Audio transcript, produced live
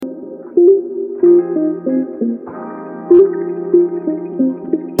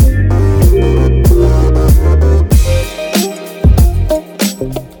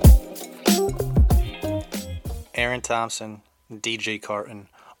Aaron Thompson, DJ Carton,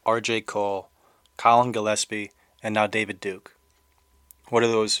 RJ Cole, Colin Gillespie, and now David Duke. What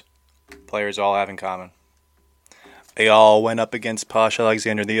do those players all have in common? They all went up against Posh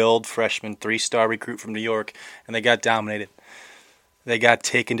Alexander, the old freshman 3-star recruit from New York, and they got dominated. They got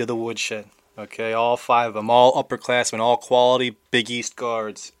taken to the woodshed. Okay, all 5 of them, all upperclassmen, all quality Big East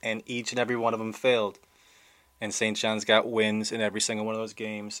guards, and each and every one of them failed. And St. John's got wins in every single one of those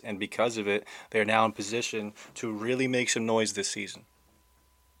games, and because of it, they're now in position to really make some noise this season.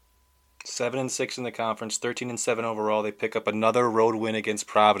 7-6 in the conference, 13-7 overall. They pick up another road win against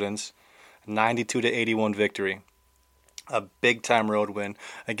Providence, 92-81 victory. A big-time road win,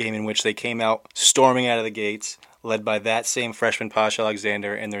 a game in which they came out storming out of the gates, led by that same freshman Posh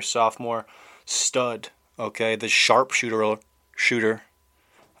Alexander and their sophomore stud, okay, the sharpshooter,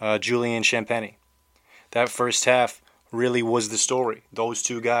 Julian Champagnie. That first half really was the story. Those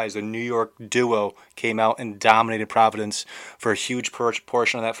two guys, the New York duo, came out and dominated Providence for a huge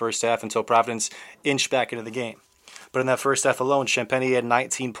portion of that first half until Providence inched back into the game. But in that first half alone, Champagnie had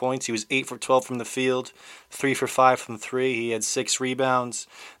 19 points. He was 8 for 12 from the field, 3 for 5 from 3. He had 6 rebounds.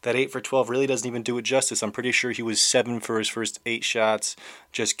 That 8 for 12 really doesn't even do it justice. I'm pretty sure he was 7 for his first 8 shots.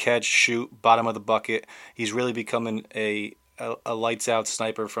 Just catch, shoot, bottom of the bucket. He's really becoming a lights-out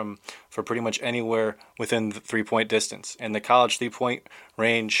sniper for pretty much anywhere within the three-point distance. And the college three-point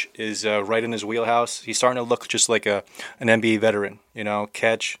range is right in his wheelhouse. He's starting to look just like an NBA veteran. You know,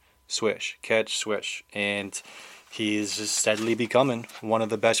 catch, swish, catch, swish. And he's just steadily becoming one of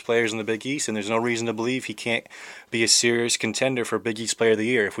the best players in the Big East, and there's no reason to believe he can't be a serious contender for Big East Player of the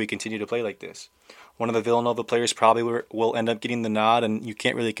Year if we continue to play like this. One of the Villanova players probably will end up getting the nod, and you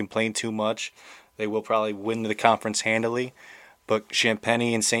can't really complain too much. They will probably win the conference handily. But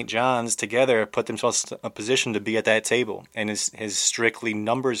Champagnie and St. John's together put themselves in a position to be at that table. And his strictly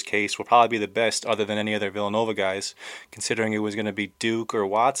numbers case will probably be the best other than any other Villanova guys, considering it was going to be Duke or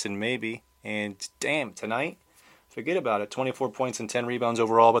Watson maybe. And damn, tonight, forget about it. 24 points and 10 rebounds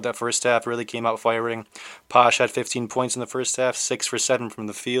overall, but that first half really came out firing. Posh had 15 points in the first half, 6 for 7 from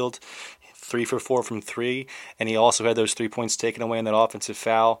the field, 3 for 4 from 3, and he also had those 3 points taken away in that offensive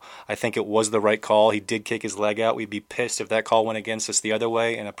foul. I think it was the right call. He did kick his leg out. We'd be pissed if that call went against us the other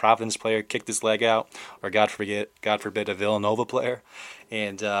way and a Providence player kicked his leg out, or God forbid, a Villanova player.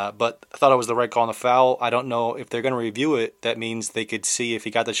 But I thought it was the right call on the foul. I don't know if they're going to review it. That means they could see if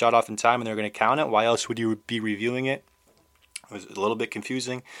he got the shot off in time and they're going to count it. Why else would you be reviewing it? It was a little bit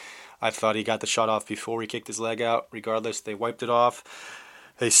confusing. I thought he got the shot off before he kicked his leg out. Regardless, they wiped it off.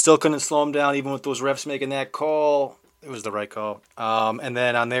 They still couldn't slow him down, even with those refs making that call. It was the right call. And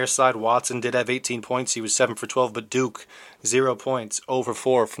then on their side, Watson did have 18 points. He was 7 for 12, but Duke, 0 points, 0 for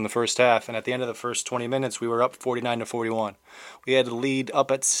 4 from the first half. And at the end of the first 20 minutes, we were up 49-41. We had a lead up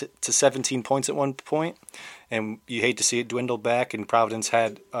to 17 points at one point, and you hate to see it dwindle back. And Providence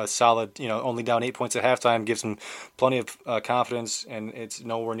had a solid, only down 8 points at halftime, gives them plenty of confidence, and it's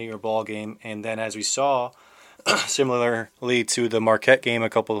nowhere near a ball game. And then as we saw, similarly to the Marquette game a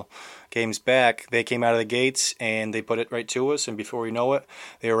couple games back, they came out of the gates and they put it right to us, and before we know it,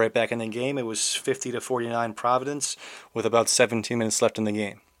 they were right back in the game. It was 50-49 Providence with about 17 minutes left in the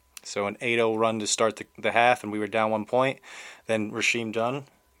game. So an 8-0 run to start the half, and we were down 1 point. Then Rasheem Dunn,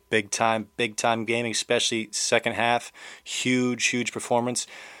 big time game, especially second half. Huge performance.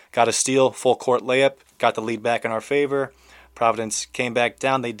 Got a steal, full court layup, got the lead back in our favor. Providence came back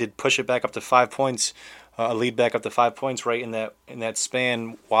down. They did push it back up to 5 points. A lead back up to 5 points right in that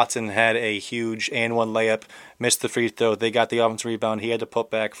span. Watson had a huge and one layup, missed the free throw. They got the offensive rebound. He had to put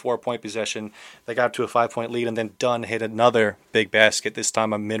back 4-point possession. They got up to a 5-point lead, and then Dunn hit another big basket, this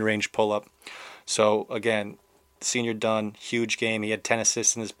time a mid-range pull-up. So, again, senior Dunn, huge game. He had 10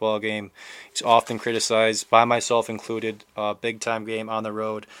 assists in this ball game. He's often criticized, by myself included. Big-time game on the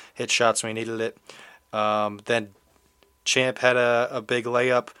road. Hit shots when he needed it. Then Champ had a big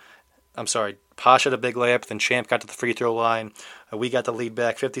layup. Posh had a big layup, then Champ got to the free throw line. We got the lead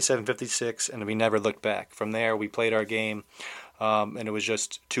back, 57-56, and we never looked back. From there, we played our game, and it was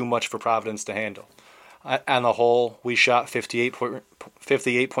just too much for Providence to handle. On the whole, we shot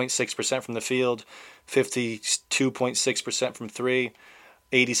 58.6% from the field, 52.6% from 3,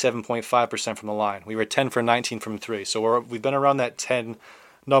 87.5% from the line. We were 10 for 19 from 3, so we've been around that 10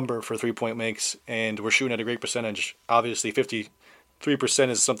 number for three-point makes, and we're shooting at a great percentage. Obviously, 53%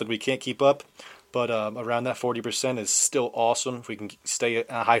 is something we can't keep up, but around that 40% is still awesome. If we can stay at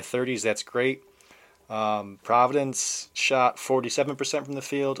high 30s, that's great. Providence shot 47% from the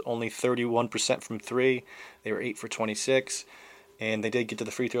field, only 31% from three. They were 8 for 26. And they did get to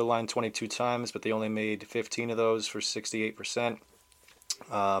the free throw line 22 times, but they only made 15 of those for 68%.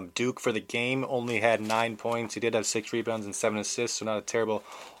 Duke for the game only had 9 points. He did have 6 rebounds and 7 assists, so not a terrible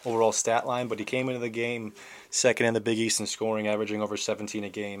overall stat line. But he came into the game second in the Big East in scoring, averaging over 17 a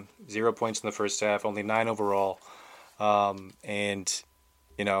game. 0 points in the first half, only 9 overall. And,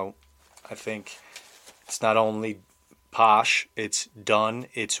 I think it's not only Posh, it's Dunn,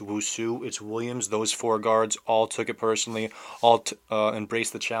 it's Wusu, it's Williams. Those 4 guards all took it personally, all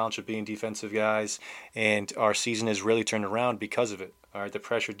embraced the challenge of being defensive guys, and our season has really turned around because of it. All right, the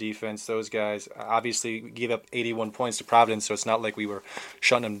pressure defense, those guys obviously gave up 81 points to Providence, so it's not like we were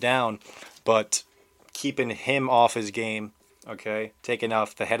shutting them down, but keeping him off his game, okay, taking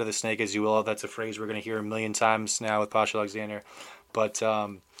off the head of the snake, as you will. That's a phrase we're going to hear a million times now with Posh Alexander, but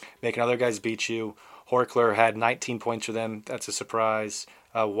making other guys beat you. Horkler had 19 points for them. That's a surprise.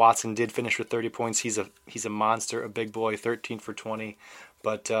 Watson did finish with 30 points. He's a monster, a big boy, 13 for 20.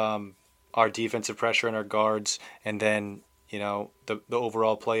 But our defensive pressure and our guards, and then the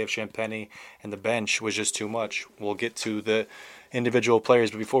overall play of Champagnie and the bench was just too much. We'll get to the individual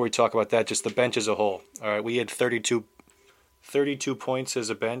players, but before we talk about that, just the bench as a whole. All right, we had 32 points as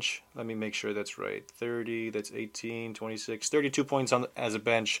a bench. Let me make sure that's right. 30, that's 18, 26. 32 points as a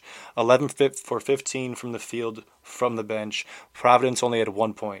bench. 11 for 15 from the field from the bench. Providence only had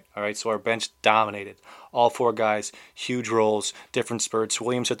 1 point. All right, so our bench dominated. All 4 guys, huge roles, different spurts.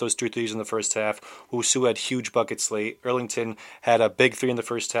 Williams hit those 2 threes in the first half. Wusu had huge buckets late. Erlington had a big 3 in the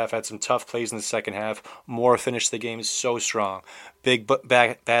first half, had some tough plays in the second half. Moore finished the game so strong. Big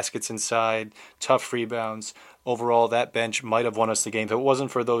baskets inside, tough rebounds. Overall, that bench might have won us the game. If it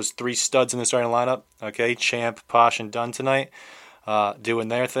wasn't for those 3 studs in the starting lineup, okay, Champ, Posh, and Dunn tonight, doing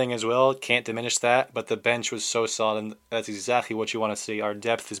their thing as well, can't diminish that, but the bench was so solid, and that's exactly what you want to see. Our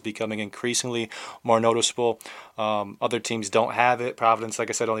depth is becoming increasingly more noticeable. Other teams don't have it. Providence, like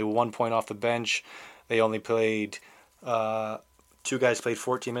I said, only 1 point off the bench. They only played, 2 guys played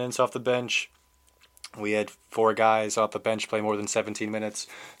 14 minutes off the bench. We had 4 guys off the bench play more than 17 minutes,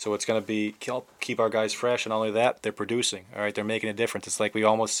 so it's going to be keep our guys fresh, and not only that, they're producing. All right, they're making a difference. It's like we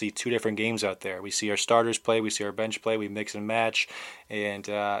almost see 2 different games out there. We see our starters play, we see our bench play, we mix and match, and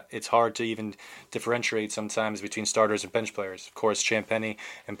it's hard to even differentiate sometimes between starters and bench players. Of course, Champagnie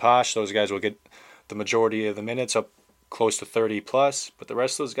and Posh, those guys will get the majority of the minutes, up close to 30 plus, but the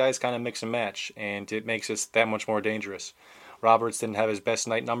rest of those guys kind of mix and match, and it makes us that much more dangerous. Roberts didn't have his best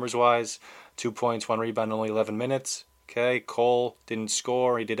night numbers-wise. 2 points, 1 rebound, only 11 minutes. Okay, Cole didn't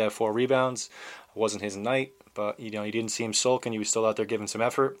score. He did have 4 rebounds. It wasn't his night, but you didn't see him sulking. He was still out there giving some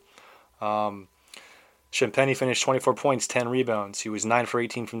effort. Champagnie finished 24 points, 10 rebounds. He was 9 for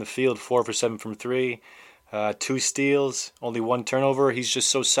 18 from the field, 4 for 7 from 3. 2 steals, only 1 turnover. He's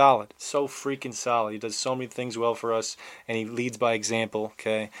just so solid, so freaking solid. He does so many things well for us, and he leads by example.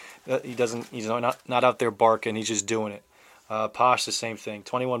 Okay, he's not out there barking. He's just doing it. Posh, the same thing.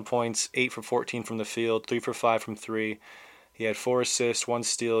 21 points, 8 for 14 from the field, 3 for 5 from 3. He had 4 assists, 1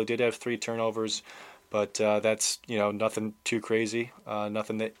 steal. He did have 3 turnovers, but that's nothing too crazy,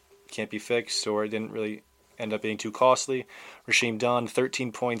 nothing that can't be fixed, or it didn't really end up being too costly. Rasheem Dunn,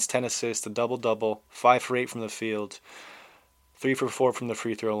 13 points, 10 assists, a double-double, 5 for 8 from the field, 3 for 4 from the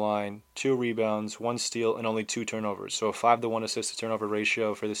free throw line, 2 rebounds, 1 steal, and only 2 turnovers. So a 5-to-1 assist-to-turnover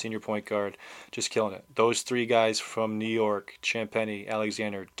ratio for the senior point guard. Just killing it. Those 3 guys from New York, Champagnie,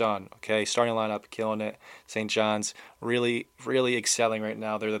 Alexander, Dunn, okay, starting lineup, killing it. St. John's, really, really excelling right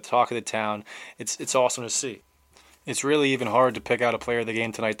now. They're the talk of the town. It's awesome to see. It's really even hard to pick out a player of the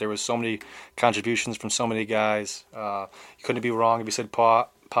game tonight. There was so many contributions from so many guys. You couldn't be wrong if you said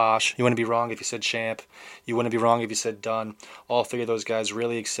Posh. You wouldn't be wrong if you said Champ. You wouldn't be wrong if you said Dunn. All 3 of those guys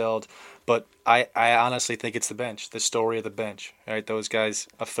really excelled. But I honestly think it's the bench, the story of the bench. Right? Those guys,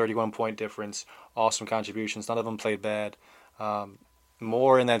 a 31-point difference, awesome contributions. None of them played bad.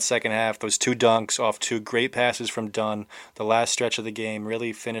 More in that second half. Those 2 dunks off 2 great passes from Dunn. The last stretch of the game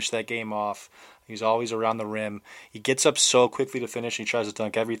really finished that game off. He's always around the rim. He gets up so quickly to finish. He tries to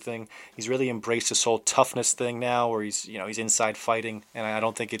dunk everything. He's really embraced this whole toughness thing now, where he's inside fighting, and I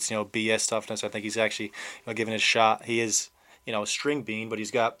don't think it's BS toughness. I think he's actually giving it a shot. He is a string bean, but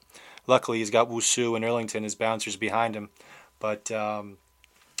luckily he's got Wusu and Erlington as bouncers behind him. But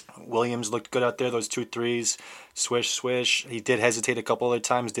Williams looked good out there. Those 2 threes, swish. He did hesitate a couple other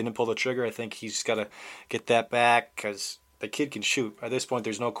times, didn't pull the trigger. I think he's got to get that back because the kid can shoot. At this point,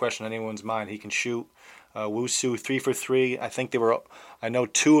 there's no question in anyone's mind. He can shoot. Wusu 3 for 3. I know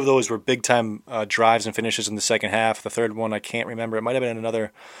 2 of those were big time drives and finishes in the second half. The third one I can't remember. It might have been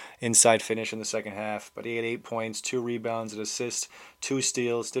another inside finish in the second half. But he had 8 points, 2 rebounds, an assist, 2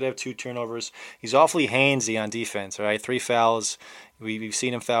 steals. Did have 2 turnovers. He's awfully handsy on defense. All right, 3 fouls. We've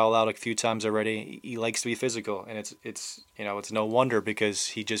seen him foul out a few times already. He likes to be physical, and it's no wonder because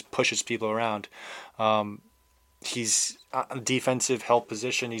he just pushes people around. He's on a defensive help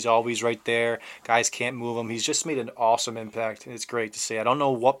position. He's always right there. Guys can't move him. He's just made an awesome impact, and it's great to see. I don't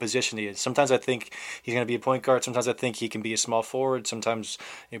know what position he is. Sometimes I think he's going to be a point guard. Sometimes I think he can be a small forward. Sometimes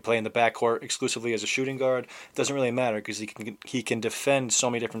he play in the backcourt exclusively as a shooting guard. It doesn't really matter because he can defend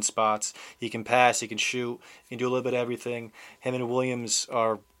so many different spots. He can pass. He can shoot. He can do a little bit of everything. Him and Williams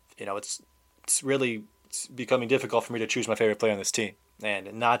are, it's becoming difficult for me to choose my favorite player on this team.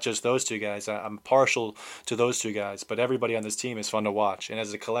 And not just those 2 guys. I'm partial to those 2 guys, but everybody on this team is fun to watch. And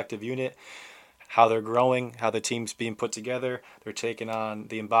as a collective unit, how they're growing, how the team's being put together, they're taking on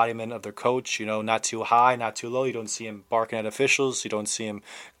the embodiment of their coach. Not too high, not too low. You don't see him barking at officials. You don't see him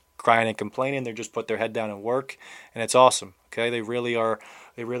crying and complaining. They just put their head down and work, and it's awesome. Okay, they really are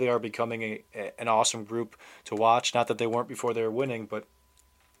becoming an awesome group to watch. Not that they weren't before they were winning, but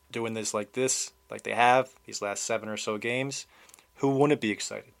doing this, like they have these last 7 or so games. Who wouldn't be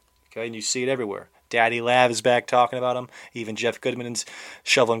excited? Okay, and you see it everywhere. Daddy Lav is back talking about him. Even Jeff Goodman's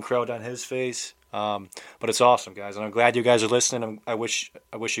shoveling crow down his face. But it's awesome, guys, and I'm glad you guys are listening. I wish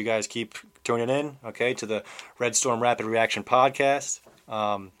you guys keep tuning in, okay, to the Red Storm Rapid Reaction podcast.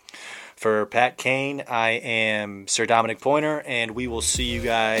 For Pat Kane, I am Sir Dominic Pointer, and we will see you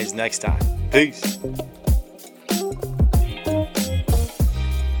guys next time. Peace.